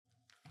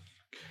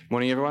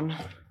Morning, everyone.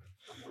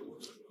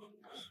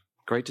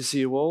 Great to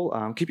see you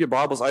all. Keep your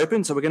Bibles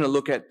open. So we're going to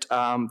look at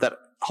that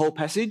whole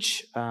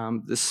passage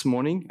this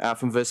morning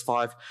from verse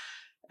 5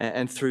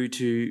 and through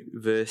to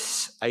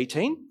verse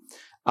 18.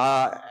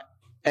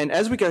 And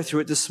as we go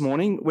through it this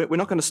morning, we're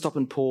not going to stop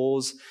and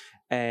pause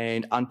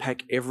and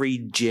unpack every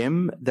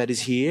gem that is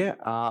here.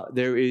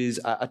 There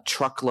is a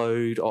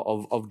truckload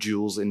of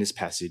jewels in this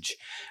passage.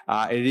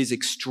 It is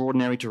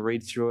extraordinary to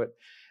read through it.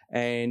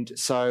 And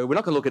so we're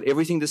not going to look at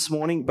everything this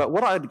morning, but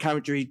what I'd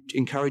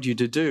encourage you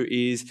to do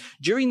is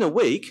during the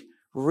week,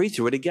 read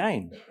through it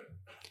again.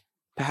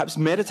 Perhaps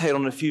meditate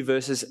on a few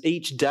verses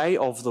each day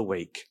of the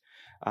week,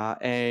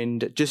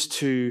 and just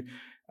to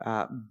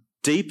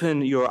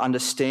deepen your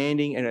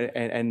understanding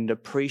and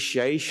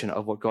appreciation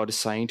of what God is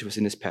saying to us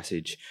in this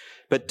passage.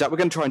 But we're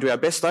going to try and do our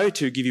best, though,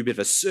 to give you a bit of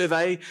a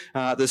survey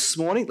this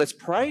morning. Let's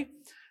pray,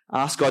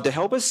 ask God to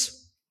help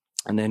us,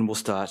 and then we'll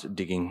start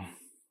digging.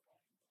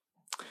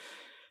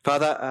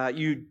 Father,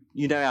 you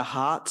know our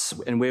hearts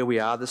and where we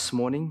are this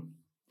morning.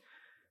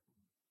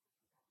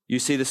 You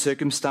see the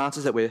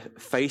circumstances that we're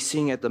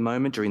facing at the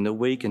moment during the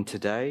week and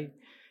today,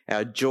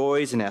 our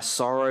joys and our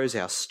sorrows,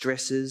 our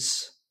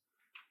stresses.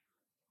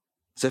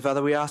 So,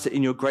 Father, we ask that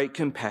in your great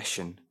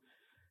compassion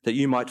that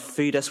you might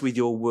feed us with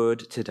your word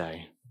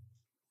today.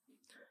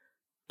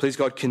 Please,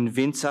 God,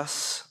 convince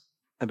us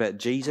about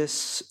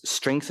Jesus,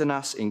 strengthen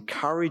us,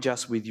 encourage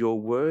us with your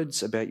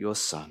words about your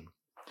Son.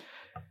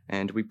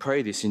 And we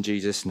pray this in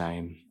Jesus'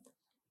 name.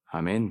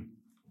 Amen.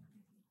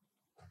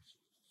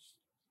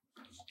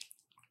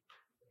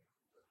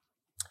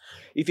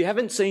 If you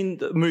haven't seen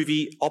the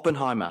movie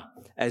Oppenheimer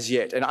as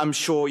yet, and I'm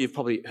sure you've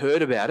probably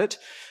heard about it,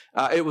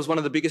 it was one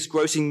of the biggest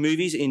grossing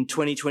movies in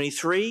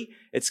 2023.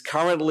 It's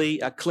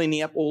currently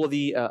cleaning up all of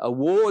the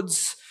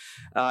awards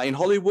in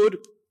Hollywood.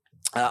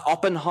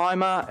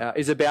 Oppenheimer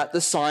is about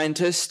the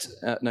scientist,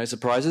 no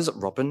surprises,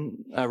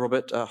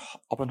 Robert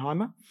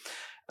Oppenheimer.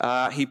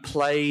 He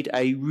played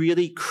a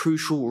really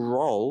crucial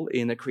role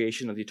in the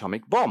creation of the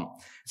atomic bomb.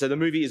 So the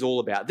movie is all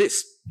about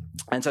this.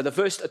 And so the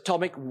first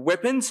atomic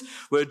weapons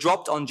were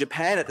dropped on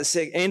Japan at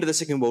the end of the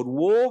Second World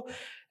War,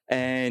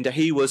 and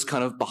he was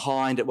kind of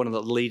behind one of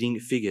the leading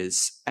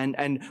figures.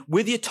 And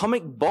with the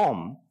atomic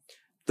bomb,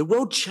 the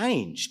world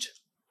changed.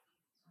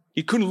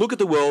 You couldn't look at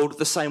the world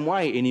the same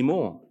way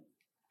anymore.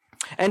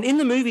 And in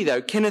the movie,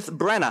 though, Kenneth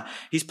Branagh,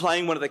 he's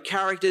playing one of the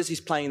characters.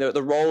 He's playing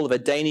the role of a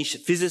Danish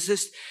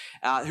physicist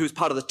who was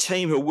part of the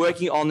team who are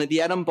working on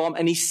the atom bomb.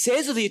 And he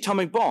says of the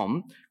atomic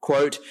bomb,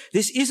 quote,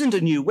 "This isn't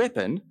a new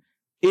weapon,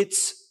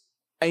 it's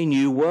a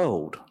new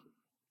world,"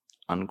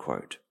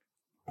 unquote.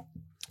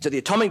 So the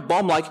atomic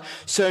bomb, like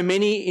so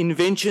many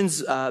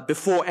inventions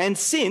before and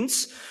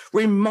since,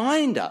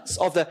 remind us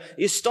of the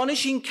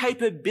astonishing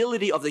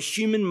capability of the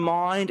human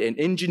mind and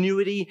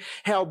ingenuity,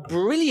 how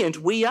brilliant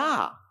we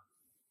are,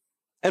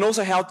 and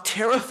also how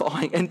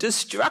terrifying and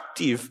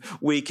destructive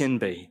we can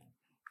be.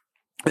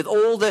 With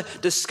all the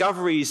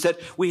discoveries that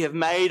we have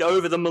made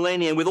over the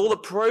millennium, with all the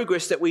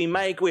progress that we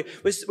make, we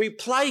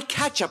play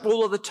catch-up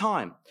all of the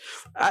time.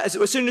 As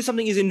soon as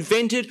something is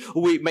invented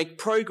or we make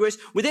progress,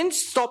 we're then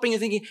stopping and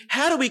thinking,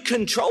 how do we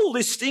control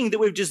this thing that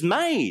we've just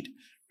made?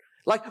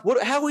 Like,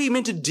 how are we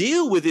meant to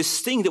deal with this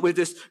thing that we've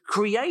just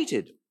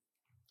created?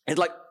 It's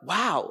like,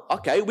 wow,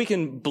 okay, we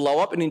can blow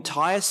up an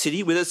entire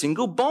city with a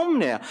single bomb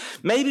now.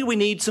 Maybe we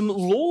need some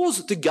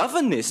laws to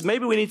govern this.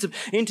 Maybe we need some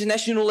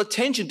international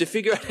attention to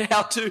figure out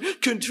how to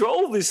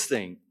control this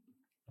thing.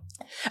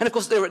 And of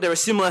course, there are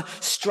similar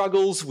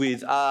struggles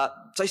with,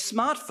 say,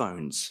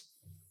 smartphones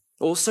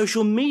or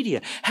social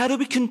media. How do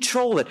we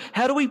control it?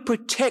 How do we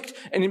protect,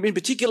 and in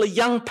particular,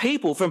 young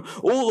people from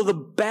all of the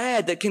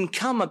bad that can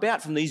come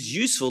about from these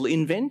useful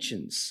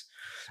inventions?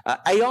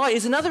 AI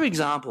is another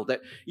example that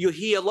you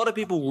hear a lot of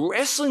people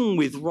wrestling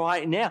with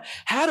right now.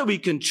 How do we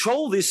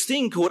control this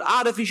thing called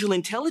artificial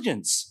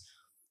intelligence?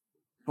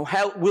 Or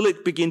how will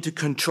it begin to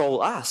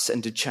control us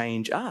and to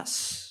change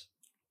us?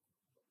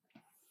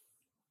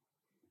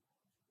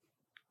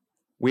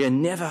 We are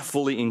never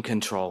fully in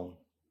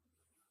control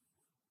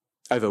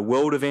over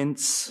world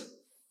events,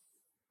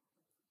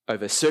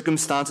 over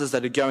circumstances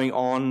that are going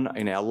on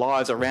in our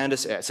lives around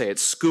us, say at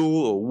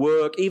school or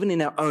work, even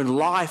in our own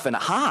life and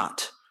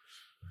heart.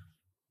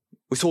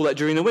 We saw that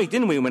during the week,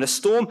 didn't we? When a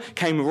storm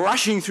came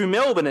rushing through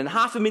Melbourne and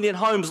 500,000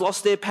 homes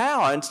lost their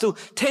power and still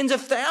tens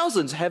of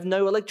thousands have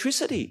no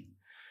electricity.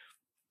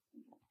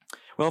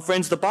 Well,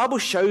 friends, the Bible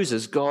shows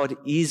us God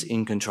is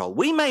in control.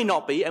 We may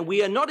not be, and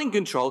we are not in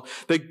control,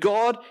 but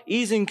God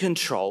is in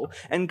control,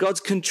 and God's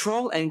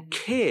control and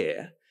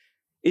care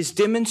is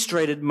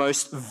demonstrated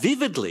most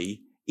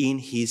vividly in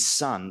his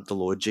Son, the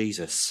Lord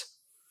Jesus.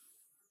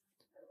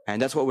 And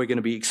that's what we're going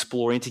to be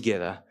exploring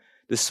together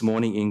this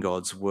morning in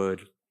God's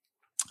Word.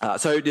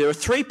 So there are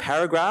 3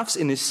 paragraphs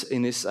in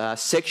this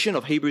section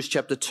of Hebrews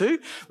chapter 2.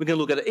 We're going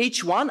to look at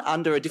each one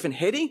under a different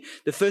heading.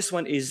 The first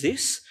one is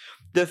this: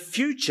 the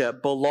future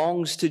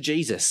belongs to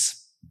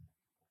Jesus.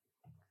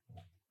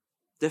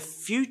 The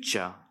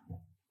future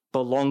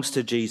belongs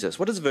to Jesus.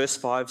 What does verse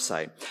 5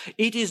 say?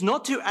 It is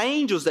not to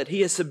angels that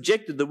he has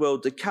subjected the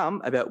world to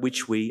come about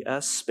which we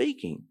are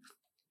speaking.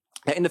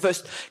 Now, in the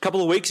first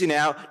couple of weeks in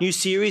our new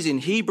series in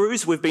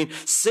Hebrews, we've been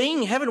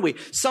seeing, haven't we,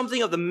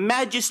 something of the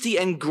majesty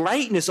and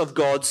greatness of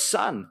God's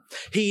Son.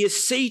 He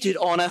is seated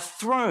on a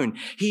throne.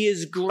 He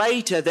is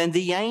greater than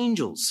the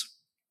angels.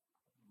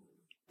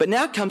 But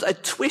now comes a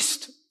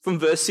twist from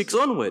verse 6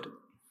 onward.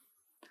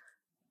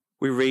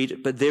 We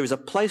read, but there is a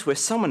place where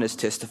someone has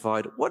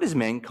testified, what is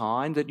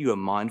mankind that you are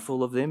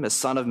mindful of them, a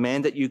son of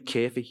man that you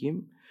care for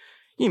him?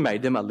 You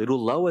made them a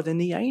little lower than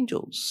the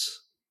angels.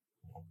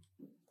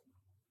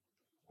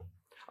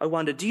 I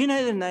wonder, do you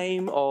know the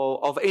name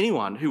of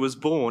anyone who was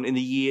born in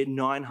the year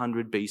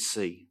 900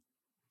 BC?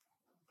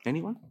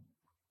 Anyone?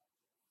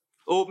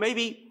 Or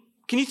maybe,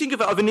 can you think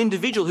of an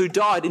individual who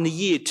died in the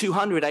year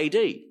 200 AD?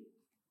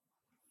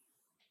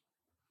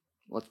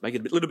 Let's make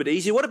it a little bit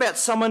easier. What about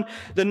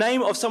the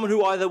name of someone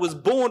who either was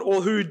born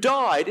or who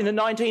died in the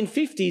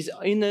 1950s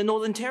in the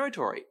Northern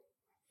Territory?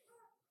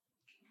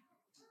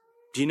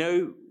 Do you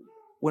know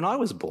when I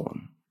was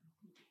born?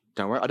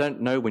 Don't worry, I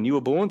don't know when you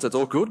were born, so it's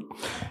all good.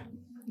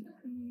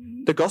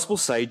 The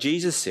Gospels say,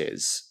 Jesus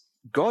says,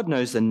 God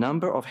knows the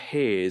number of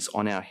hairs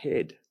on our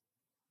head.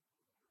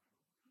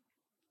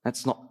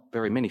 That's not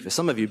very many for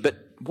some of you, but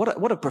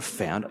what a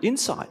profound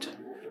insight.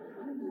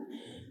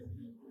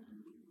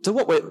 So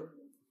what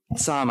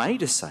Psalm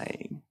 8 is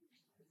saying,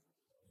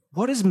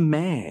 what is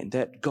man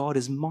that God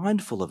is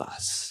mindful of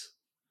us?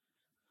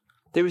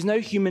 There is no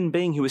human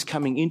being who is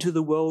coming into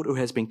the world or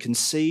has been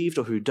conceived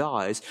or who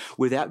dies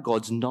without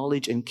God's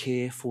knowledge and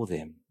care for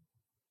them.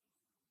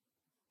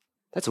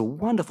 That's a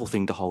wonderful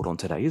thing to hold on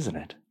today, isn't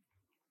it?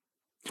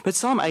 But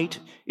Psalm 8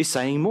 is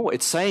saying more.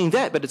 It's saying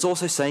that, but it's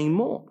also saying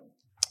more.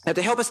 Now,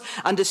 to help us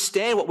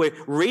understand what we're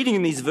reading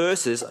in these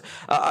verses,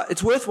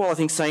 it's worthwhile, I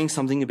think, saying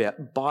something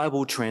about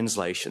Bible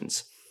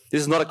translations.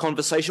 This is not a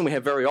conversation we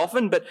have very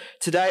often, but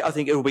today I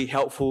think it will be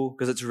helpful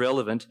because it's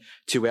relevant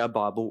to our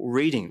Bible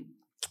reading.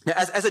 Now,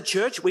 as a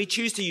church, we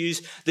choose to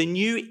use the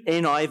New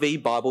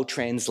NIV Bible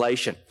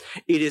translation.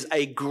 It is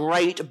a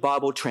great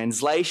Bible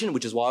translation,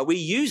 which is why we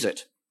use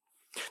it.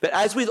 But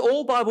as with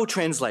all Bible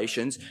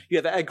translations,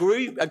 you have a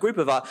group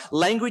of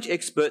language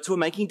experts who are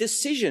making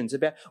decisions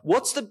about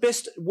what's the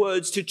best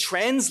words to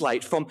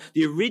translate from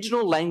the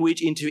original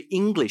language into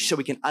English so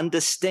we can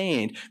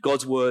understand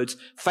God's words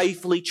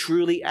faithfully,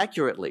 truly,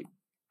 accurately.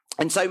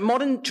 And so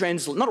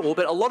not all,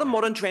 but a lot of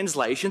modern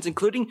translations,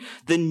 including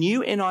the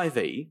New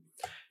NIV,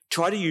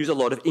 try to use a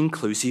lot of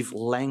inclusive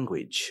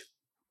language.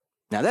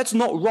 Now, that's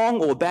not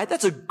wrong or bad.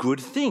 That's a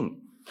good thing.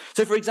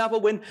 So, for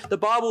example, when the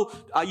Bible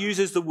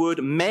uses the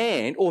word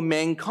man or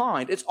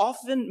mankind, it's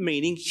often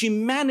meaning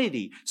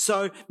humanity.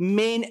 So,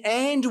 men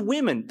and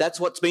women, that's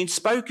what's been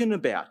spoken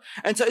about.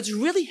 And so it's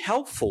really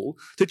helpful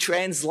to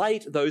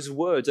translate those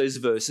words, those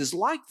verses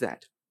like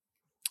that.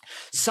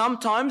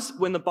 Sometimes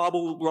when the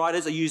Bible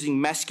writers are using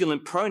masculine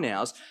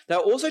pronouns, they're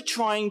also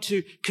trying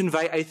to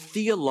convey a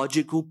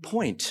theological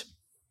point.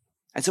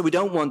 And so we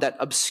don't want that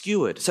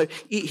obscured. So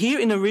here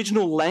in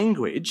original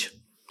language,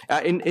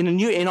 in the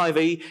New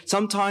NIV,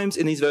 sometimes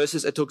in these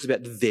verses it talks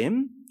about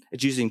them.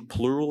 It's using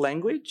plural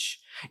language.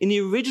 In the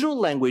original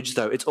language,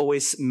 though, it's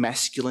always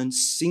masculine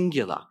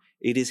singular.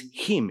 It is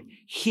him,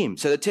 him.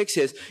 So the text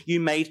says, you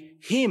made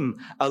him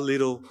a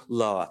little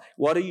lower.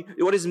 What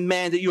is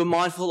man that you are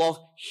mindful of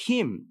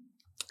him?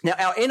 Now,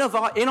 our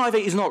NIV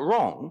is not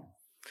wrong.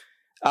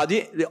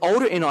 The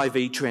older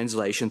NIV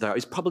translation, though,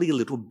 is probably a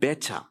little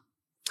better.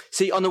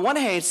 See, on the one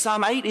hand,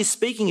 Psalm 8 is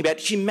speaking about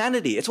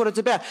humanity. It's what it's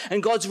about.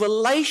 And God's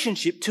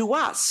relationship to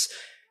us.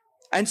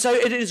 And so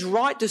it is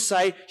right to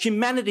say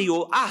humanity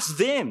or us,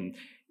 them.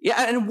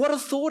 Yeah, and what a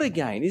thought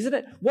again, isn't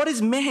it? What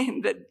is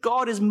man that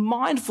God is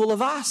mindful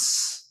of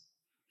us?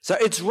 So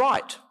it's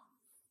right.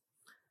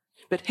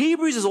 But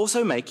Hebrews is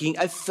also making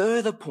a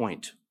further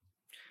point.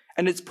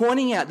 And it's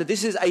pointing out that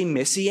this is a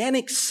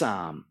messianic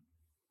psalm.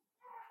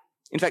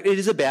 In fact, it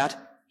is about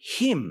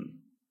him.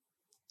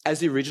 As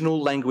the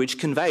original language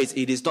conveys,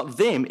 it is not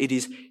them, it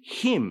is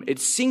him.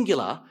 It's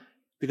singular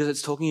because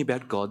it's talking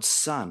about God's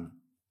Son.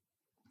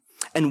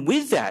 And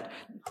with that,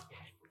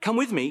 come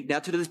with me now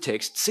to the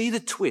text, see the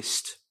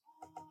twist.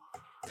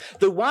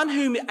 The one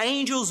whom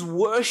angels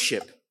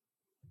worship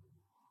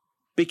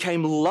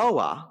became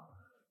lower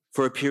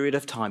for a period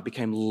of time,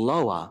 became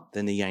lower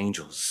than the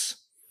angels.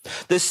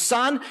 The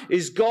Son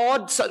is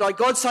God, like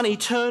God's Son,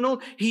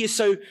 eternal. He is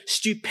so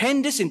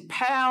stupendous in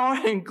power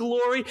and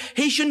glory.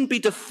 He shouldn't be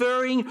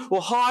deferring or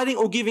hiding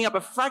or giving up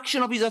a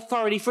fraction of his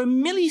authority for a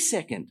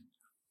millisecond.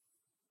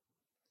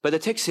 But the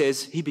text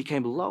says he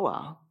became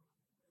lower,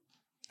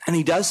 and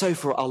he does so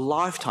for a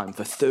lifetime,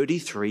 for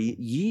 33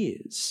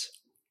 years.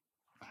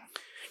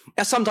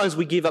 Now, sometimes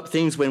we give up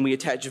things when we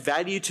attach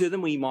value to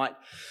them. We might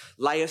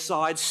lay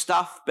aside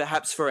stuff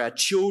perhaps for our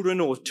children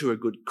or to a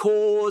good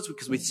cause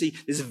because we see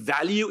there's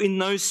value in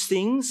those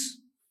things.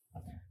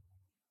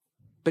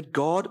 But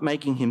God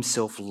making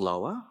himself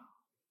lower,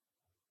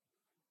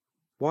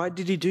 why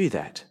did he do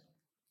that?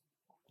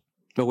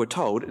 Well, we're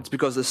told it's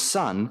because the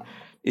Son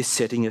is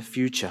setting a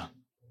future.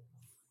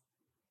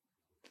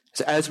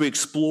 So as we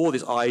explore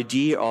this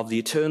idea of the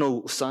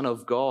eternal Son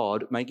of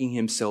God making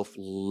himself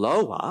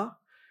lower,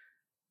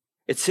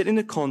 it's set in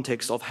the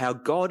context of how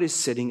God is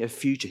setting a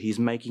future. He's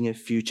making a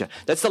future.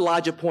 That's the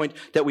larger point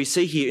that we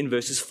see here in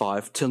verses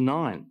 5 to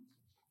 9.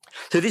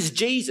 So this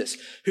Jesus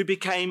who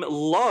became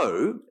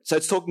low, so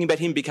it's talking about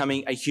him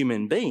becoming a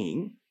human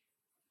being,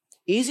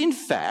 is in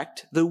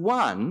fact the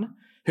one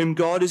whom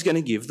God is going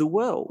to give the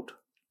world.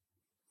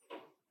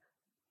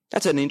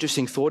 That's an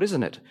interesting thought,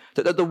 isn't it?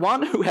 That the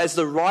one who has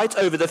the right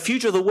over the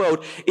future of the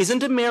world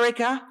isn't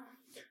America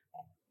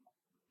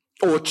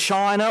or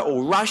China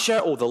or Russia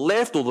or the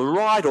left or the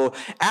right or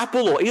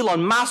Apple or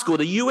Elon Musk or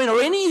the UN or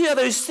any of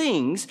those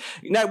things.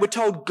 No, we're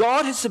told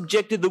God has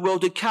subjected the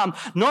world to come,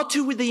 not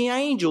to the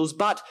angels,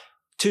 but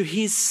to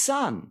his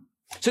Son.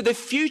 So the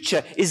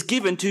future is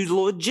given to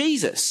Lord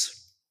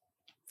Jesus.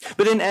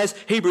 But then as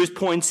Hebrews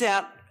points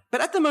out,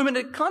 but at the moment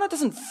it kind of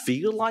doesn't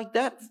feel like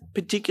that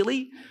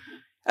particularly.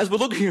 As we're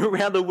looking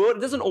around the world, it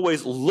doesn't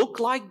always look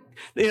like,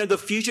 the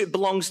future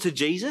belongs to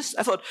Jesus.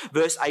 That's what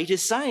verse 8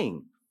 is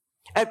saying.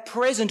 At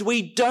present,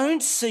 we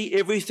don't see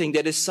everything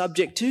that is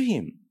subject to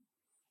him.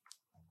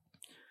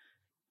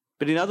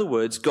 But in other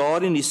words,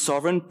 God in his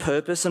sovereign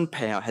purpose and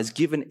power has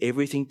given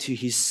everything to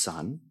his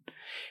Son.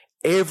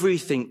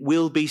 Everything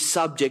will be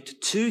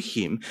subject to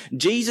him.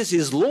 Jesus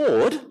is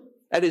Lord.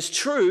 That is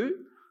true.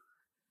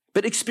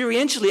 But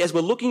experientially, as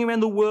we're looking around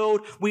the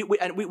world, we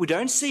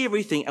don't see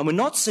everything, and we're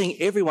not seeing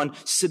everyone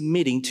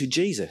submitting to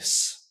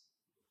Jesus.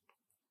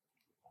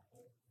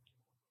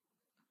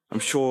 I'm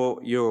sure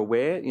you're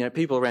aware,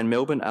 people around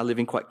Melbourne are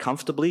living quite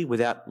comfortably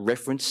without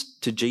reference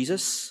to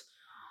Jesus.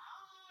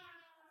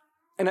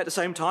 And at the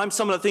same time,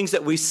 some of the things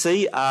that we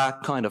see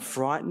are kind of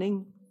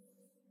frightening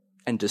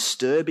and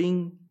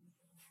disturbing.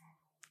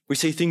 We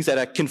see things that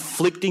are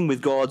conflicting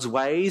with God's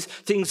ways.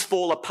 Things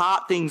fall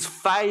apart, things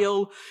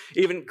fail.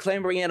 Even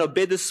clambering out of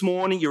bed this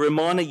morning, you're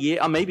reminded,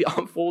 maybe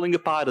I'm falling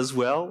apart as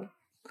well.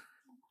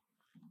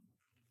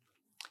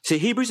 See,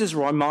 Hebrews is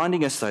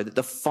reminding us, though, that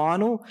the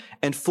final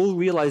and full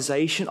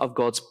realization of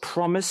God's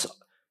promise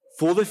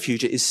for the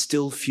future is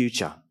still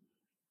future.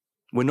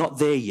 We're not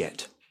there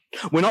yet.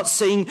 We're not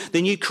seeing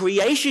the new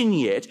creation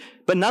yet,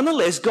 but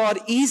nonetheless, God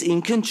is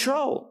in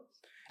control.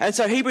 And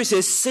so Hebrews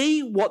says,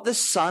 see what the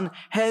Son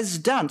has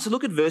done. So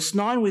look at verse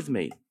 9 with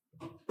me.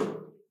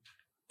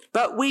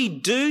 But we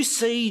do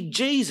see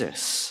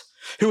Jesus,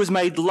 who was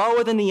made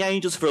lower than the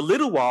angels for a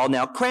little while,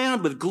 now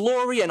crowned with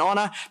glory and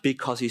honor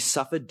because he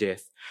suffered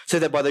death, so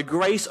that by the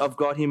grace of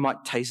God he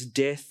might taste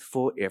death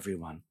for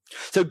everyone.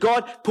 So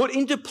God put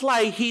into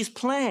play his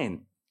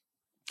plan.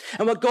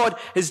 And what God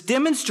has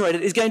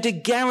demonstrated is going to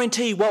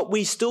guarantee what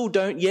we still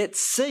don't yet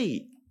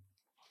see.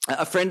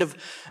 A friend of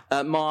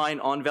mine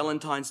on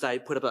Valentine's Day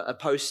put up a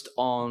post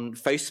on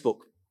Facebook.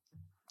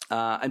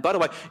 And by the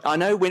way, I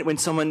know when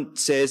someone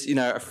says,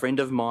 a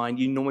friend of mine,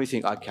 you normally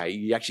think, okay,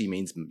 he actually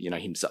means,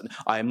 himself.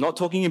 I am not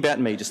talking about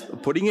me,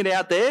 just putting it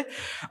out there.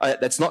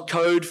 That's not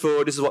code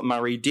for this is what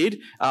Murray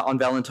did on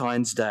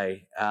Valentine's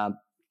Day,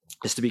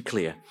 just to be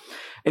clear.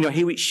 Anyway,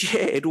 he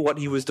shared what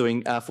he was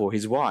doing for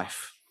his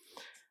wife.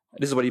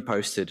 This is what he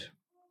posted.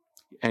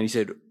 And he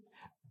said,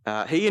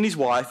 he and his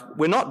wife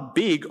were not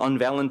big on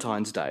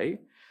Valentine's Day,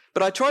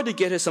 but I tried to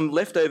get her some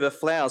leftover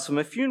flowers from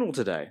a funeral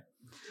today.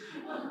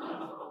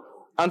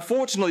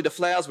 Unfortunately, the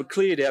flowers were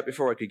cleared out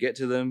before I could get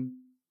to them,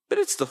 but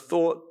it's the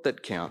thought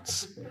that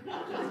counts.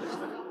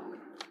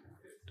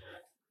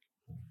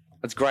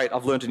 That's great.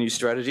 I've learned a new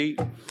strategy.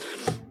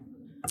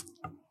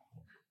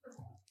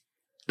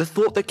 The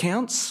thought that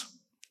counts.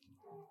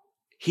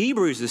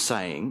 Hebrews is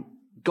saying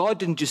God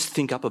didn't just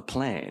think up a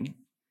plan.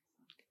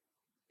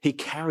 He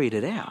carried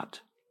it out.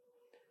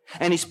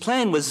 And his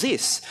plan was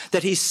this,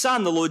 that his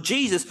Son, the Lord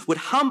Jesus, would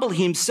humble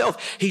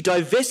himself. He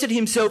divested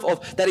himself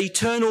of that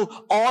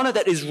eternal honor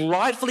that is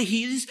rightfully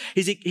his.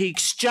 He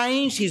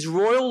exchanged his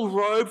royal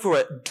robe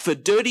for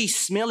dirty,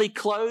 smelly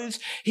clothes.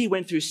 He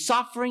went through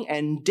suffering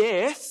and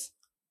death.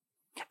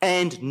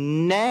 And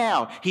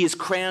now he is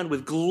crowned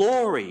with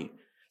glory.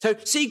 So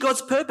see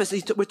God's purpose.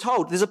 We're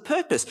told there's a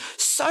purpose.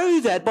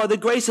 So that by the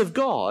grace of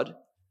God,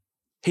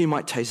 he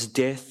might taste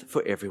death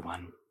for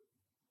everyone.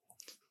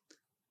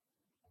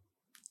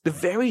 The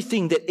very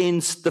thing that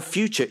ends the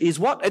future is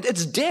what?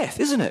 It's death,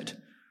 isn't it?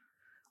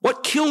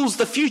 What kills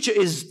the future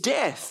is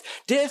death.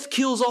 Death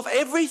kills off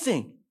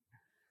everything.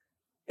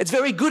 It's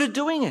very good at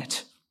doing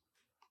it.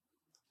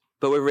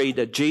 But we read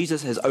that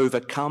Jesus has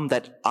overcome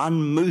that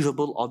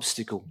unmovable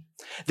obstacle.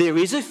 There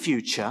is a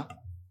future,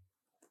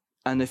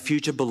 and the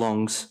future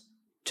belongs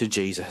to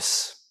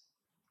Jesus.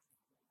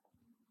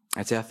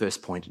 That's our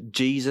first point.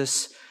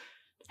 Jesus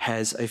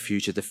has a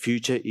future. The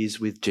future is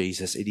with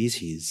Jesus. It is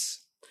his.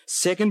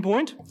 Second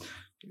point,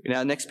 in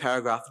our next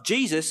paragraph,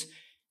 Jesus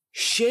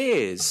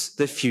shares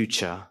the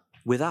future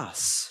with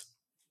us.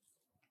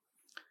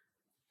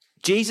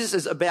 Jesus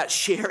is about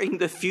sharing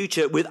the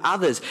future with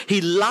others.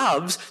 He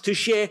loves to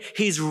share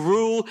his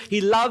rule. He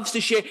loves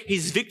to share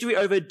his victory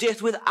over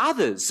death with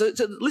others. So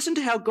listen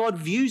to how God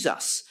views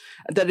us.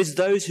 That is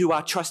those who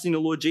are trusting the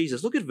Lord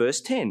Jesus. Look at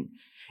verse 10.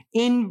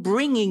 in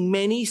bringing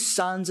many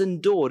sons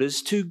and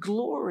daughters to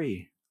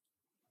glory.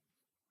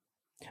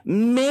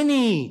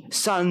 Many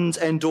sons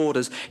and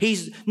daughters.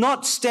 He's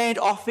not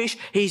standoffish.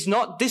 He's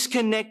not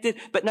disconnected.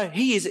 But no,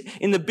 he is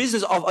in the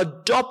business of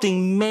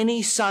adopting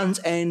many sons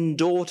and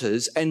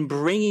daughters and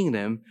bringing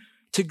them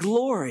to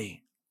glory.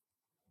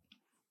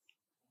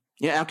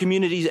 Our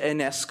communities and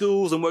our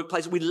schools and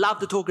workplaces, we love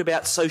to talk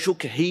about social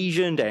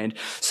cohesion and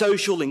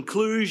social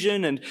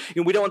inclusion. And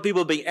we don't want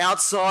people being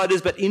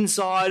outsiders but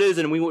insiders.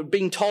 And we want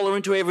being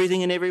tolerant to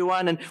everything and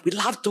everyone. And we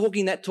love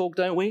talking that talk,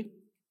 don't we?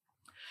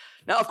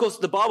 Now, of course,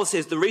 the Bible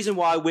says the reason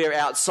why we're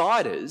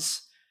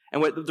outsiders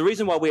and the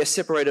reason why we are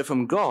separated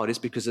from God is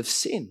because of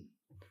sin.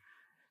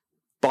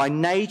 By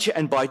nature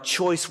and by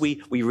choice,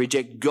 we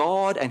reject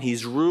God and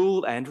his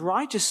rule and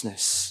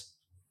righteousness.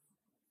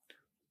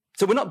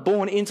 So we're not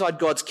born inside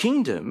God's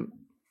kingdom,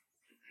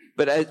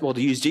 but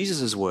to use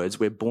Jesus' words,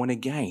 we're born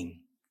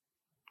again.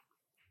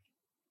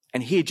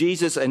 And here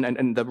Jesus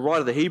and the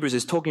writer of the Hebrews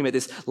is talking about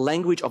this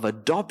language of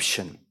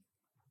adoption.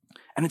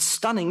 And it's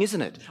stunning,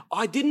 isn't it?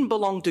 I didn't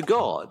belong to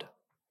God,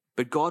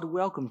 but God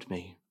welcomed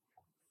me.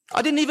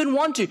 I didn't even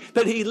want to,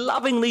 but he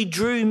lovingly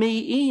drew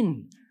me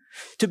in.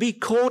 To be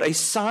called a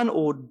son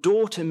or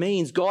daughter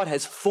means God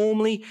has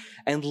formally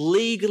and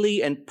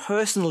legally and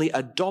personally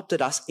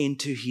adopted us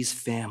into his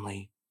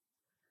family.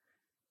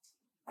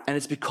 And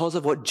it's because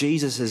of what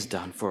Jesus has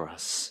done for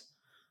us.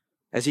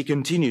 As he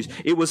continues,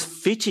 it was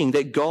fitting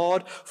that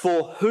God,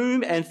 for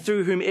whom and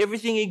through whom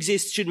everything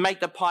exists, should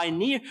make the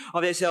pioneer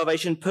of their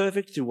salvation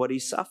perfect through what he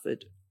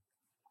suffered.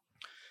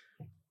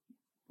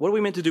 What are we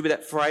meant to do with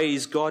that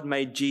phrase, God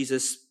made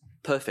Jesus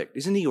perfect?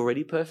 Isn't he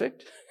already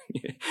perfect?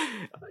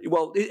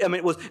 Well,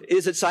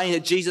 is it saying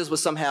that Jesus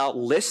was somehow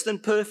less than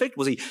perfect?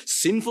 Was he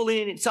sinful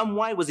in some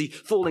way? Was he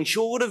falling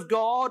short of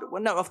God?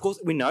 Well, no, of course,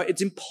 we know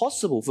it's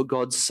impossible for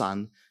God's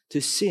Son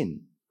to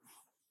sin.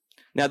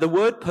 Now, the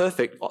word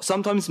perfect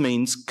sometimes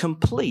means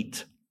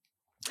complete.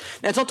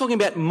 Now, it's not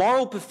talking about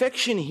moral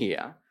perfection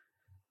here,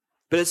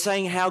 but it's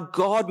saying how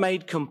God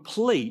made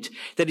complete,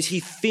 that is, he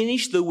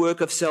finished the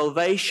work of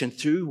salvation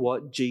through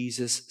what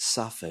Jesus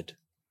suffered.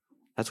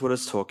 That's what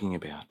it's talking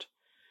about.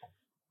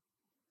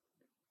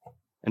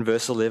 And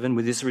verse 11,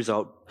 with this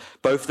result,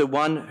 both the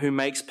one who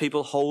makes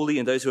people holy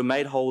and those who are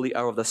made holy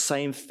are of the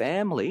same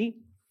family.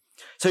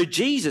 So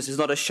Jesus is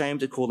not ashamed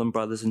to call them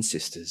brothers and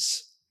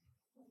sisters.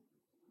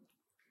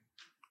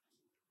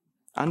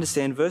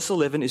 Understand, verse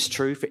 11 is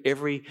true for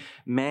every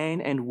man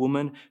and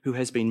woman who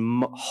has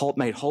been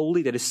made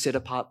holy, that is set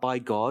apart by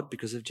God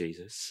because of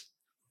Jesus.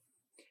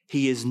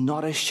 He is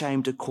not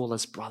ashamed to call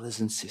us brothers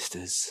and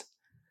sisters.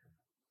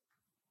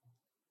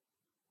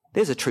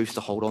 There's a truth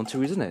to hold on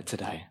to, isn't it,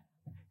 today?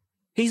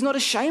 He's not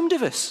ashamed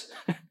of us.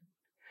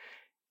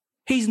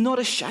 He's not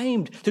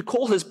ashamed to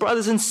call us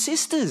brothers and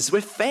sisters.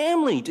 We're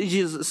family,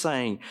 Jesus is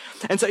saying.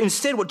 And so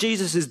instead what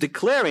Jesus is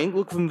declaring,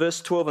 look from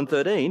verse 12 and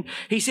 13,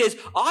 he says,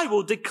 I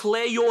will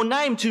declare your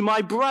name to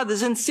my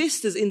brothers and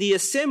sisters in the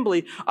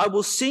assembly. I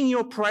will sing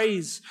your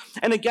praise.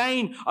 And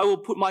again, I will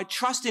put my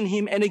trust in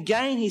him. And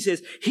again, he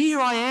says, here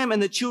I am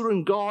and the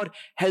children God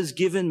has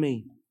given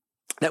me.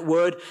 That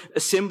word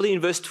assembly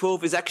in verse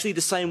 12 is actually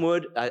the same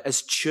word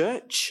as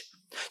church.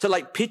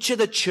 So picture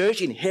the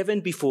church in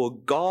heaven before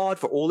God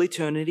for all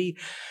eternity.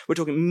 We're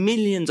talking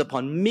millions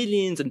upon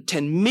millions and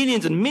 10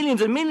 millions and millions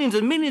and millions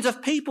and millions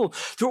of people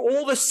through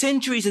all the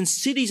centuries and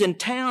cities and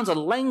towns and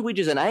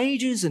languages and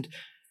ages.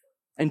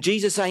 And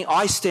Jesus saying,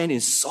 I stand in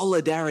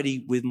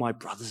solidarity with my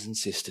brothers and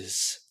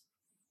sisters.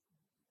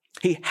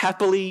 He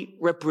happily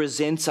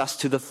represents us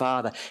to the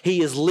Father.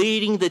 He is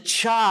leading the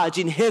charge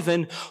in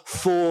heaven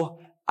for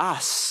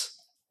us.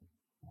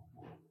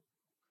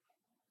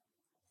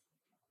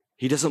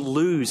 He doesn't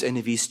lose any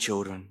of his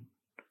children.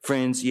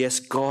 Friends, yes,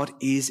 God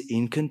is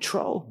in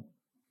control.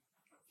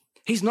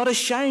 He's not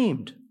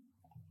ashamed.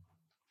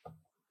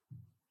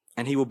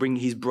 And he will bring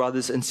his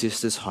brothers and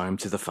sisters home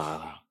to the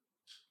Father.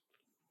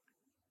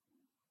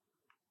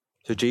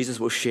 So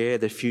Jesus will share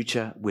the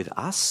future with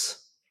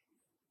us.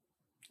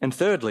 And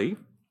thirdly,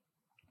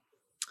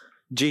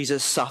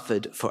 Jesus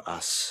suffered for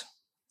us.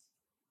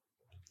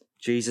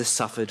 Jesus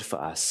suffered for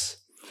us.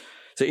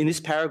 So in this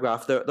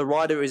paragraph, the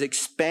writer is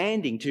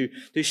expanding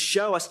to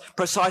show us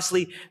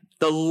precisely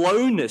the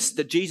lowness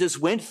that Jesus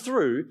went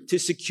through to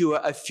secure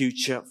a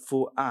future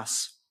for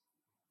us.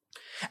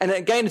 And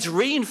again, it's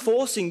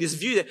reinforcing this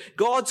view that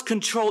God's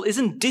control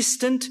isn't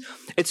distant,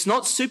 it's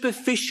not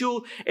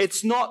superficial,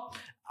 it's not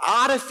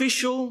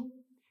artificial,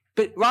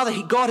 but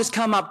rather God has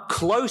come up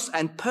close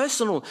and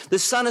personal. The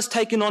Son has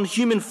taken on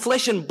human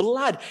flesh and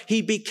blood.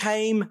 He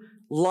became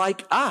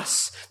like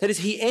us. That is,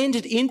 he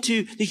entered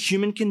into the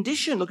human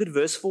condition. Look at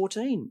verse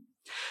 14.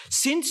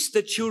 Since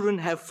the children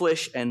have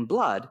flesh and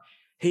blood,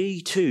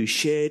 he too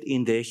shared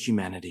in their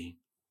humanity.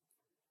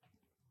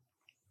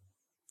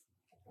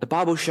 The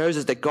Bible shows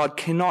us that God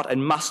cannot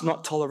and must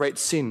not tolerate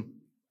sin.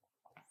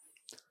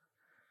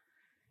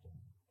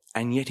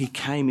 And yet he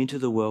came into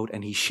the world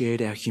and he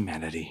shared our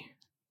humanity.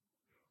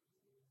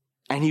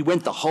 And he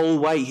went the whole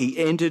way. He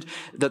entered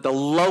the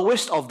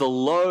lowest of the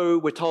low,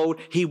 we're told.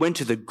 He went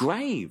to the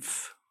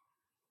grave.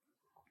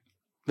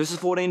 Verses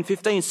 14 and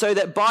 15, so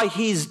that by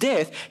his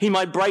death he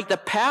might break the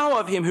power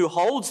of him who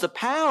holds the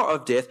power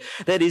of death,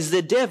 that is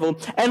the devil,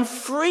 and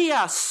free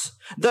us,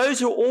 those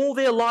who all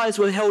their lives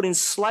were held in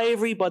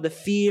slavery by the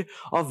fear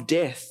of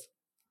death.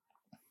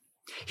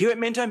 Here at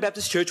Mentone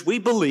Baptist Church, we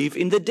believe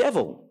in the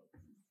devil.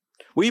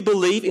 We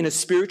believe in a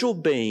spiritual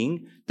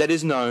being that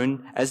is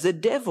known as the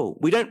devil.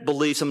 We don't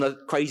believe some of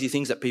the crazy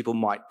things that people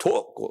might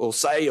talk or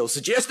say or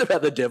suggest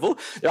about the devil.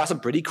 There are some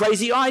pretty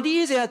crazy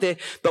ideas out there,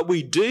 but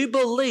we do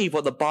believe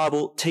what the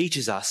Bible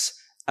teaches us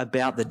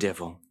about the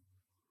devil.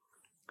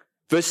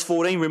 Verse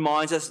 14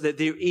 reminds us that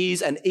there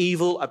is an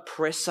evil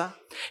oppressor.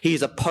 He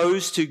is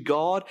opposed to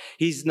God.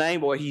 His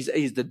name, or he's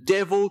the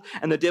devil,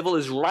 and the devil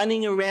is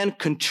running around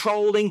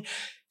controlling,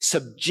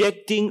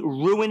 subjecting,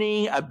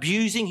 ruining,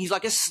 abusing. He's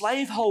like a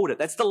slaveholder.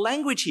 That's the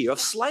language here of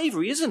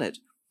slavery, isn't it?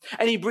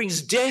 And he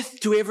brings death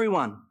to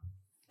everyone.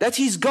 That's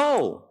his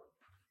goal.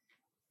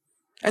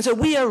 And so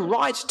we are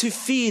right to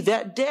fear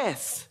that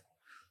death.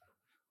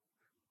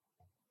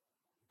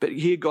 But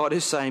here God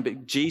is saying,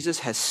 but Jesus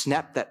has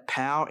snapped that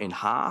power in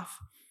half,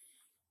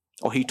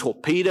 or he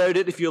torpedoed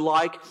it, if you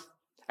like,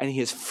 and he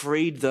has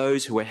freed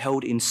those who are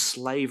held in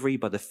slavery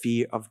by the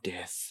fear of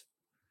death.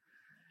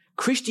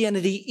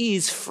 Christianity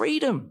is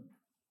freedom.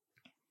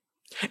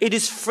 It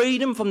is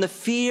freedom from the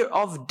fear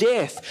of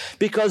death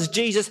because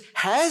Jesus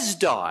has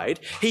died.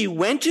 He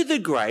went to the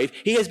grave.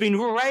 He has been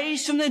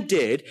raised from the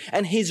dead,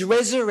 and his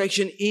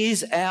resurrection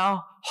is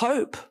our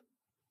hope.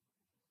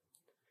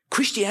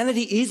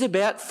 Christianity is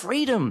about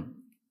freedom.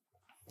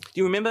 Do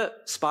you remember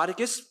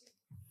Spartacus?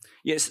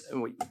 Yes,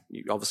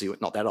 obviously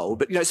not that old,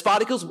 but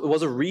Spartacus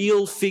was a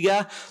real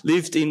figure,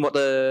 lived in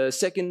first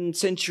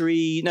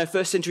century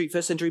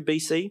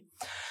BC.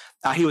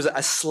 He was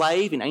a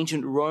slave in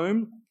ancient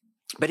Rome,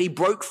 but he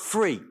broke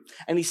free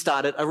and he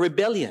started a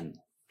rebellion.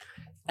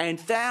 And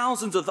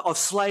thousands of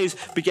slaves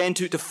began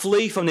to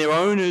flee from their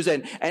owners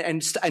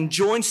and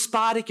join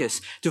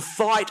Spartacus to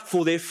fight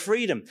for their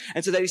freedom.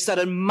 And so they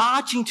started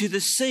marching to the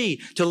sea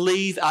to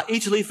leave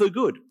Italy for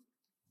good.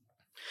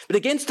 But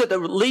against the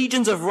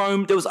legions of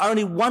Rome, there was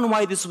only one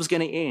way this was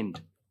going to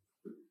end.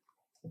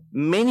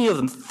 Many of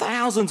them,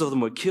 thousands of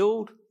them, were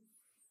killed.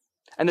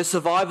 And the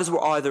survivors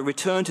were either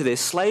returned to their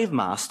slave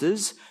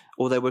masters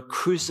or they were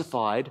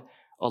crucified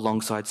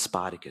alongside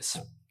Spartacus.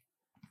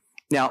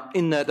 Now,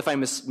 in the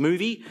famous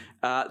movie,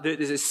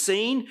 there's a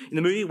scene in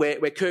the movie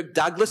where Kirk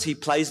Douglas, he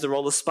plays the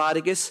role of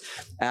Spartacus,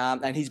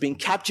 and he's been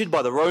captured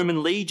by the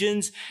Roman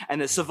legions,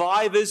 and the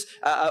survivors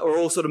are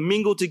all sort of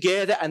mingled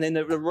together, and then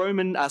the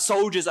Roman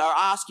soldiers are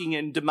asking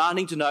and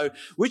demanding to know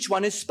which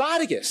one is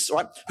Spartacus,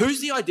 right?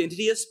 Who's the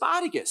identity of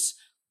Spartacus?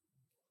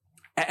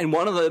 And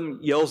one of them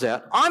yells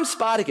out, "I'm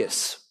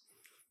Spartacus."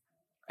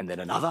 And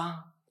then another,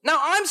 "No,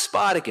 I'm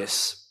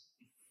Spartacus."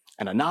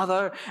 And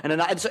another, and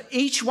another. And so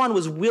each one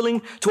was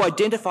willing to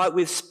identify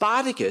with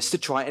Spartacus to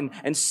try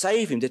and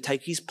save him, to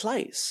take his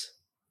place.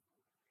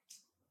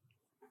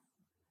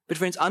 But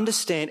friends,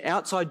 understand,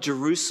 outside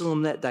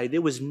Jerusalem that day,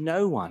 there was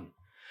no one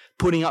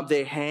putting up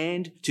their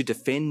hand to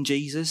defend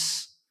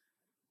Jesus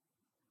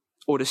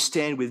or to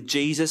stand with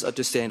Jesus or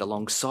to stand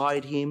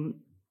alongside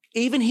him.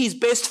 Even his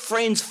best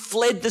friends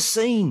fled the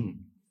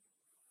scene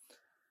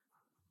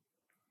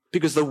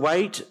because the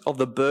weight of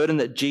the burden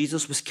that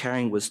Jesus was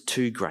carrying was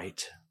too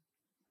great.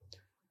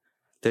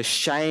 The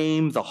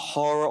shame, the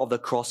horror of the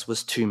cross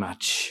was too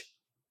much.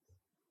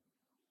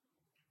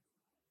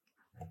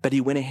 But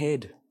he went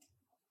ahead.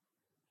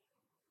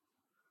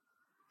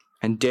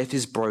 And death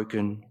is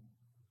broken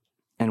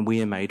and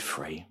we are made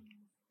free.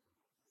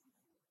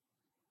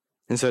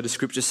 And so the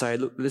scriptures say,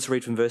 look, let's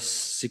read from verse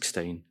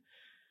 16.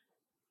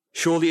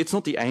 Surely it's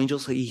not the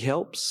angels he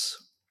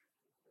helps,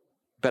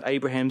 but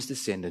Abraham's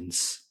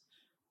descendants.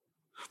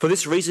 For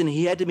this reason,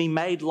 he had to be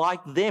made like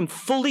them,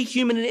 fully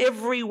human in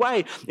every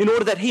way, in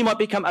order that he might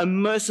become a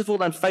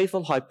merciful and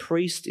faithful high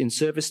priest in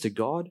service to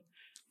God,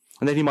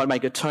 and that he might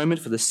make atonement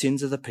for the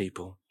sins of the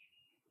people.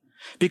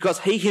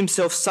 Because he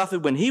himself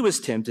suffered when he was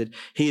tempted,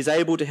 he is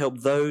able to help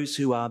those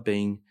who are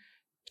being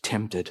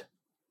tempted.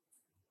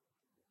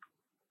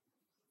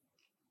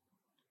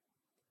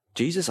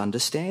 Jesus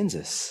understands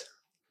us.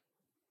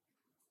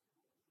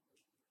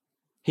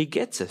 He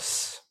gets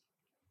us.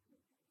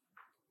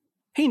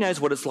 He knows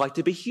what it's like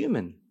to be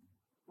human.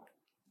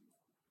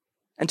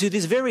 And to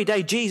this very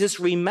day, Jesus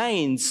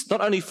remains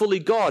not only fully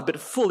God, but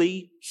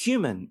fully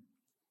human.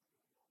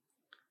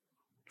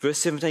 Verse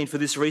 17, for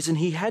this reason,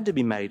 he had to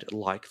be made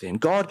like them.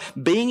 God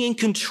being in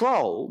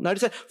control,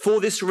 notice that, for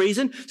this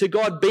reason, so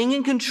God being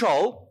in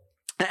control,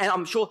 and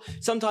I'm sure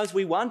sometimes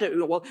we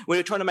wonder, well, when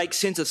we're trying to make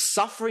sense of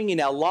suffering in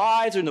our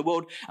lives or in the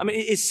world,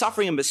 is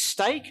suffering a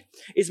mistake?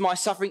 Is my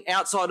suffering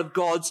outside of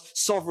God's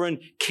sovereign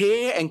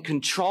care and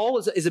control?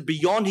 Is it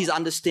beyond his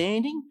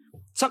understanding?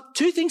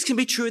 Two things can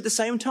be true at the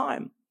same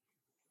time.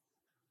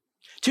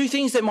 Two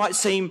things that might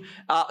seem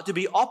to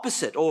be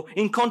opposite or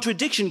in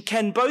contradiction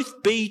can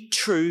both be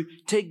true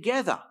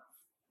together.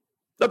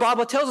 The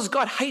Bible tells us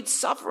God hates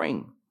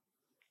suffering.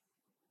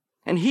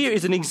 And here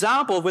is an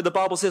example of where the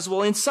Bible says,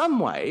 well, in some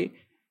way,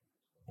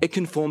 it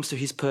conforms to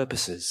his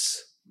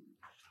purposes.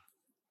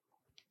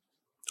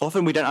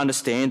 Often we don't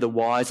understand the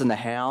whys and the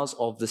hows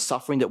of the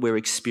suffering that we're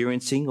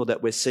experiencing or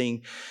that we're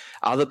seeing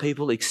other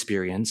people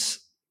experience.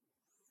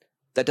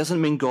 That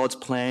doesn't mean God's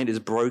plan is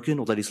broken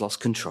or that he's lost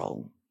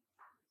control.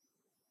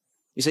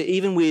 You see,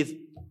 even with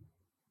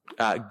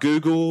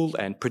Google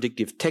and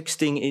predictive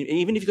texting,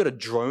 even if you've got a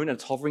drone and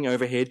it's hovering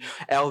overhead,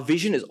 our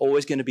vision is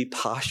always going to be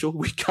partial.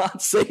 We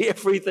can't see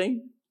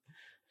everything.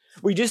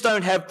 We just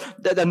don't have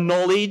the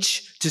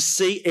knowledge to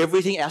see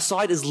everything. Our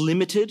sight is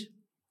limited.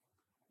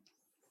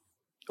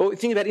 Or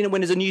think about,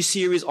 when there's a new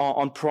series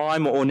on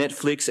Prime or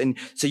Netflix, and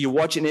so you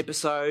watch an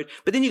episode,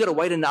 but then you've got to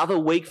wait another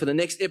week for the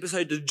next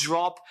episode to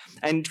drop,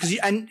 and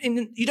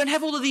you don't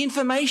have all of the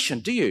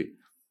information, do you?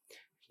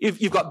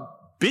 You've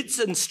got bits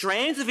and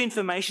strands of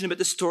information about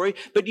the story,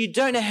 but you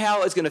don't know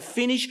how it's going to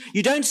finish.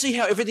 You don't see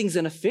how everything's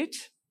going to fit.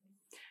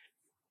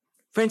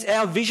 Friends,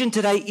 our vision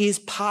today is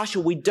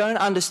partial. We don't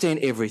understand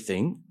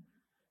everything,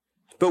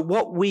 but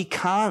what we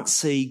can't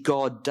see,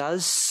 God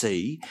does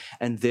see,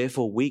 and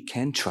therefore we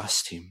can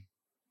trust him.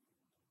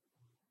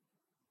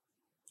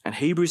 And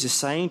Hebrews is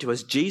saying to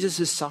us,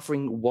 Jesus'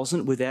 suffering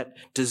wasn't without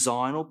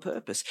design or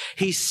purpose.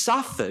 He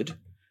suffered,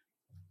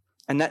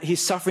 and that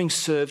his suffering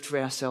served for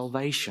our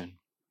salvation.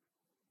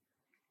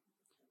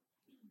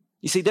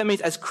 You see, that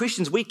means as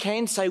Christians, we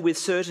can say with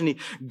certainty,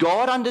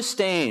 God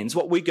understands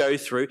what we go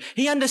through.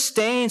 He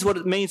understands what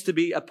it means to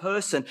be a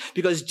person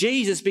because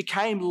Jesus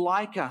became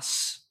like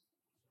us.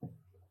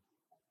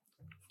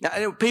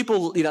 Now,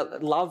 people,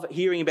 love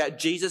hearing about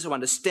Jesus who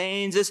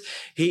understands us.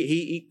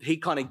 He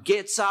kind of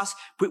gets us.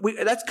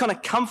 That's kind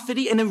of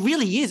comforting, and it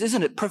really is,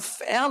 isn't it?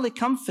 Profoundly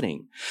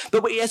comforting.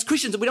 But as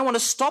Christians, we don't want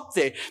to stop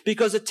there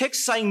because the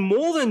text's saying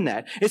more than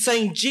that. It's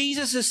saying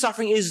Jesus'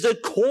 suffering is the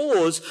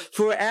cause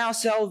for our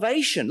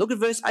salvation. Look at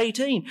verse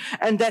 18.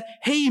 And that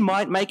he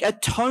might make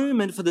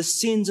atonement for the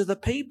sins of the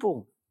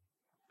people.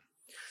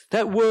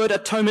 That word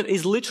atonement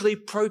is literally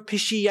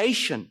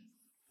propitiation.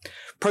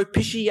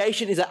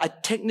 Propitiation is a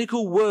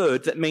technical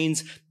word that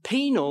means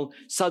penal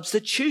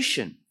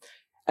substitution.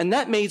 And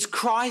that means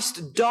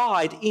Christ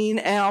died in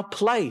our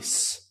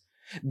place,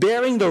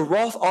 bearing the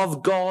wrath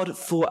of God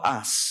for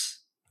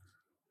us.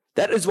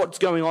 That is what's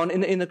going on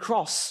in the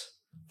cross.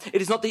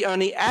 It is not the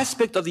only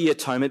aspect of the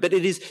atonement, but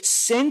it is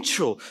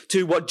central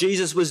to what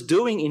Jesus was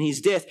doing in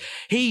his death.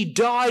 He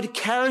died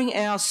carrying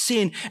our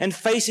sin and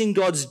facing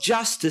God's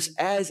justice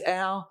as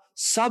our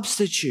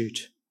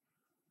substitute.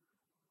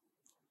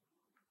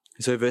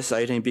 So verse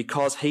 18,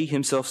 because he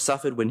himself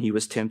suffered when he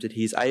was tempted,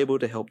 he is able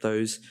to help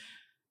those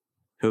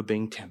who are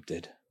being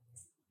tempted.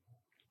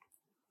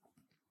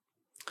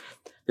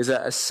 There's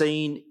a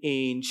scene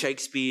in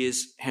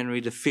Shakespeare's Henry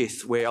V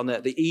where on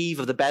the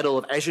eve of the Battle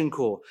of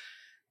Agincourt,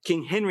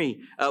 King Henry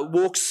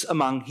walks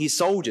among his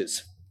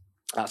soldiers.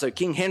 So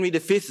King Henry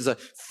V is a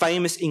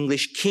famous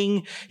English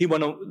king. He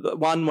won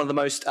one of the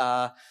most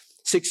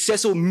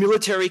successful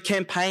military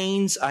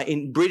campaigns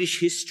in British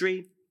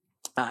history.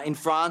 In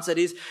France, that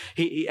is.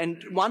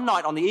 And one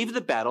night on the eve of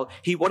the battle,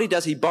 he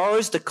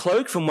borrows the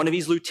cloak from one of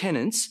his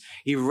lieutenants.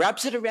 He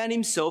wraps it around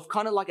himself,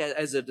 kind of like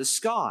as a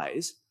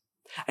disguise,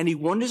 and he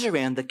wanders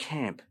around the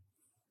camp.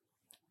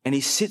 And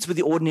he sits with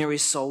the ordinary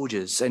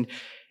soldiers, and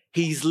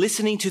he's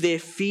listening to their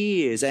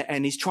fears,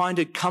 and he's trying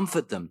to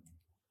comfort them.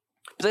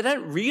 But they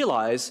don't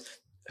realize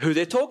who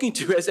they're talking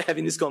to as they're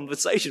having this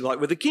conversation, like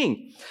with the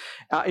king.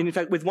 And in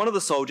fact, with one of the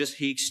soldiers,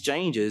 he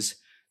exchanges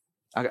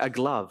a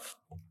glove.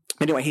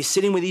 Anyway, he's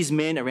sitting with his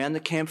men around the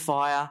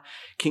campfire.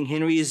 King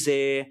Henry is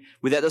there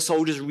without the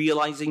soldiers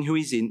realizing who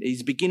he's in.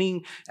 He's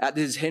beginning,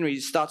 as Henry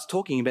starts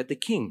talking about the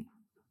king.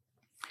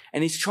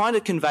 And he's trying to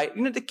convey,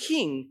 the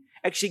king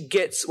actually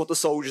gets what the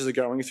soldiers are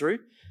going through.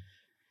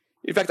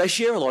 In fact, they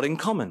share a lot in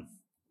common.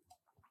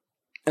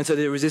 And so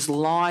there is this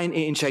line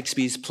in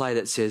Shakespeare's play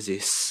that says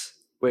this,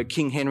 where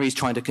King Henry is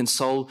trying to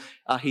console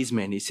his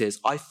men. He says,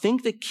 I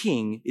think the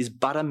king is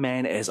but a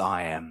man as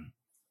I am.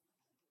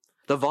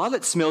 The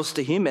violet smells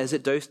to him as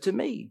it doth to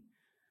me.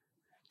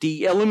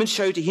 The elements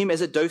show to him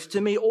as it doth to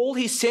me. All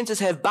his senses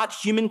have but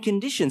human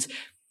conditions.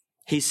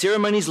 His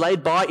ceremonies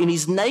laid by in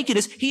his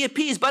nakedness, he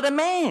appears but a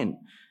man.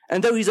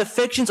 And though his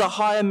affections are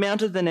higher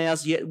mounted than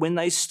ours, yet when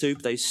they stoop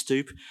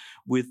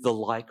with the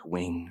like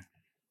wing.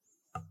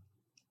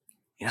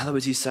 In other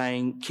words, he's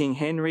saying King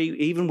Henry,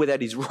 even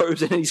without his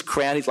robes and his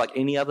crown, he's like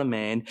any other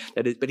man,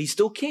 but he's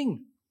still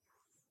king.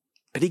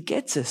 But he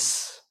gets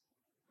us.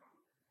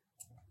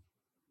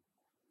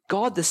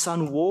 God the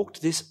Son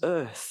walked this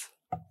earth.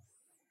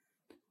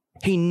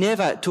 He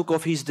never took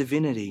off his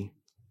divinity.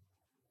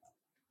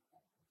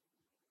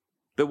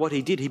 But what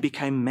he did, he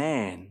became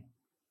man.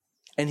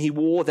 And he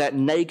wore that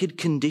naked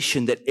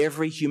condition that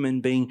every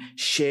human being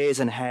shares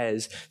and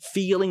has,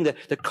 feeling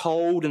the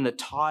cold and the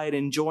tired,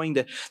 enjoying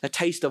the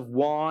taste of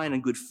wine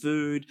and good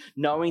food,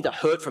 knowing the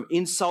hurt from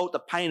insult, the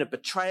pain of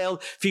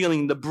betrayal,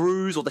 feeling the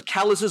bruise or the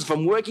calluses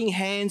from working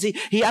hands.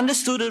 He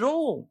understood it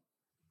all.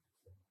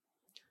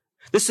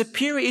 The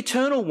superior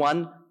eternal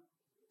one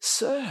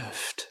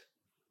served.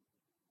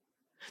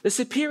 The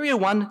superior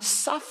one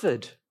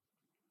suffered.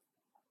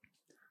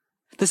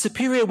 The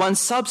superior one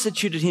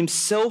substituted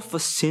himself for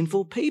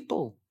sinful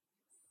people.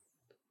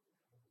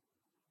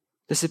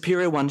 The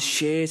superior one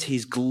shares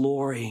his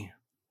glory.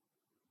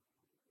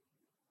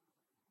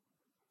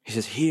 He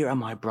says, here are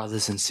my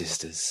brothers and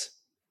sisters.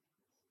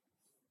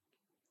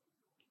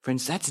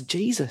 Friends, that's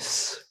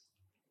Jesus.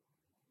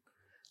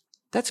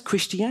 That's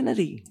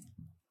Christianity.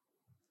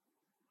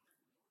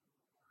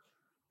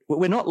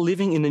 We're not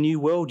living in the new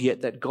world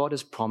yet that God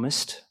has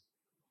promised.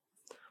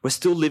 We're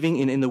still living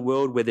in the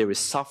world where there is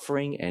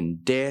suffering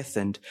and death,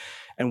 and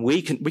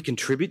we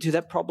contribute to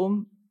that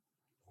problem.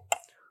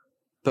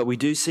 But we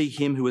do see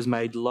him who was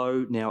made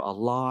low now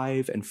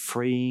alive and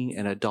freeing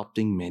and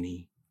adopting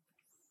many.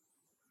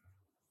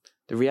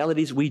 The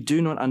reality is we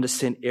do not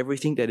understand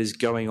everything that is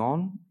going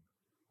on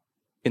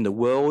in the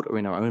world or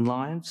in our own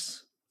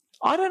lives.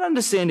 I don't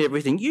understand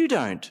everything. You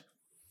don't.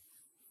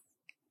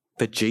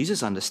 But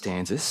Jesus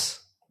understands us.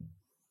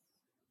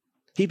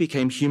 He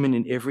became human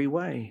in every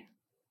way.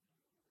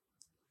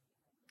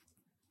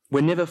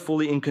 We're never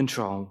fully in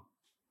control.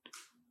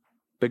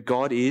 But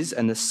God is,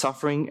 and the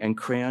suffering and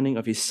crowning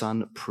of his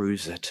Son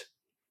proves it.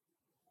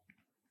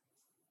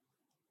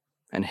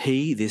 And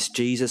he, this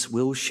Jesus,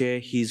 will share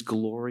his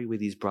glory with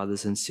his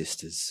brothers and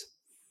sisters.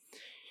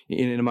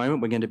 In a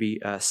moment, we're going to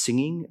be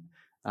singing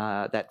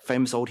that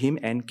famous old hymn,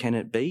 And Can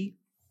It Be?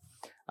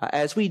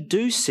 As we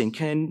do sing,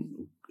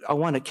 can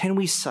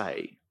we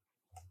say,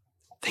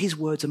 these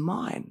words are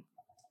mine?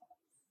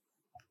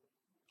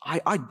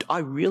 I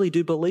really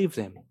do believe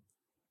them.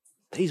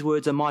 These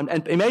words are mine.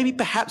 And maybe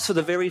perhaps for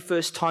the very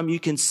first time you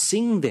can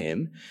sing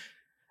them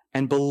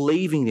and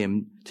believing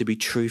them to be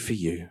true for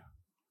you.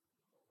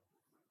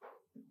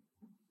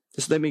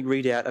 Just let me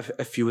read out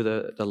a few of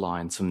the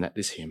lines from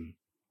this hymn.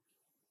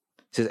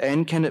 It says,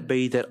 and can it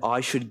be that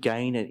I should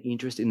gain an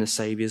interest in the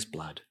Saviour's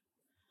blood?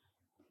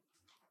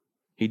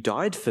 He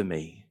died for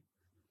me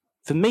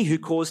who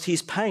caused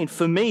his pain,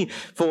 for me,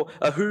 for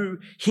who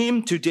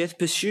him to death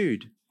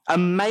pursued.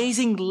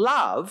 Amazing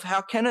love,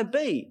 how can it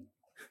be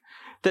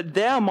that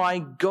thou, my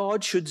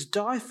God, shouldst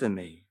die for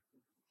me?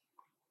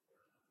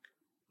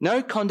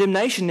 No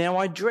condemnation now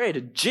I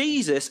dread.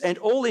 Jesus and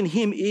all in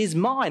him is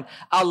mine.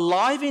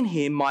 Alive in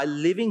him, my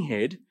living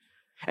head,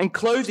 and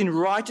clothed in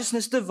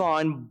righteousness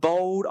divine,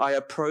 bold I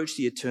approach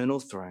the eternal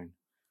throne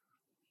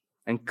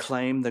and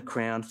claim the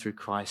crown through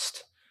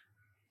Christ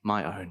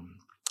my own.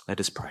 Let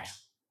us pray.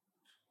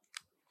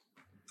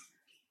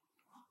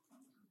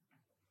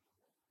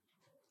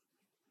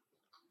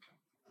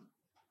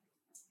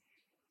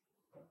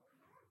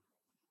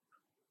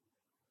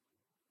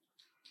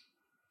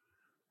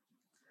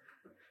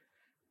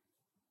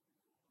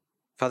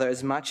 Father,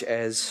 as much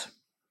as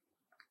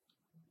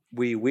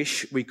we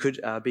wish we could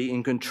be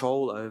in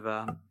control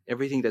over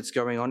everything that's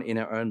going on in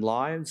our own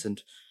lives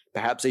and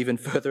perhaps even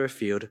further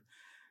afield,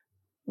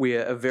 we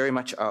are very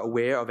much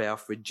aware of our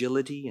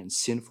fragility and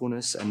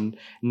sinfulness, and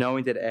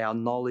knowing that our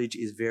knowledge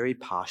is very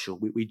partial.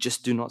 We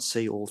just do not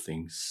see all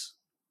things.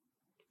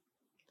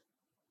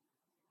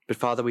 But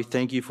Father, we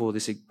thank you for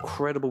this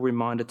incredible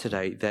reminder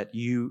today that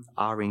you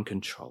are in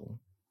control.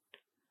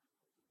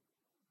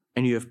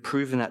 And you have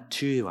proven that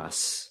to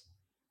us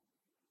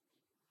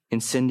in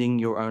sending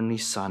your only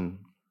Son,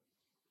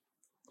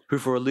 who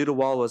for a little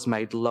while was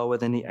made lower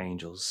than the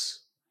angels,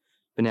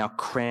 but now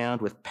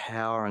crowned with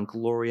power and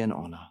glory and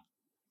honor.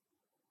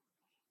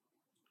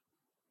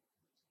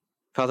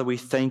 Father, we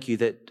thank you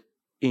that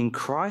in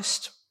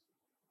Christ,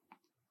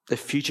 the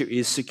future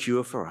is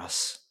secure for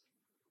us.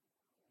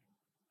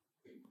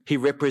 He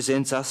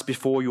represents us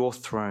before your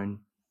throne.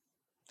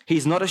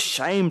 He's not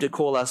ashamed to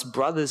call us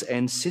brothers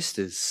and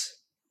sisters.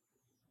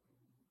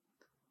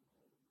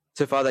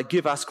 So, Father,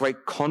 give us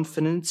great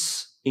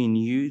confidence in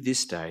you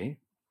this day.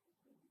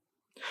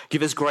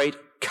 Give us great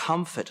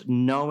comfort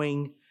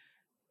knowing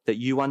that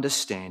you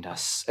understand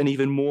us, and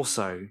even more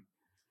so,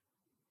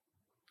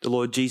 the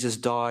Lord Jesus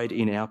died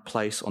in our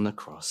place on the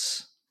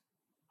cross.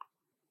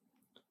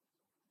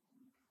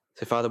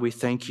 So, Father, we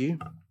thank you,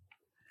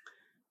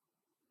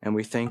 and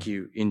we thank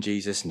you in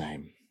Jesus'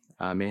 name.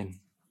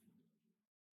 Amen.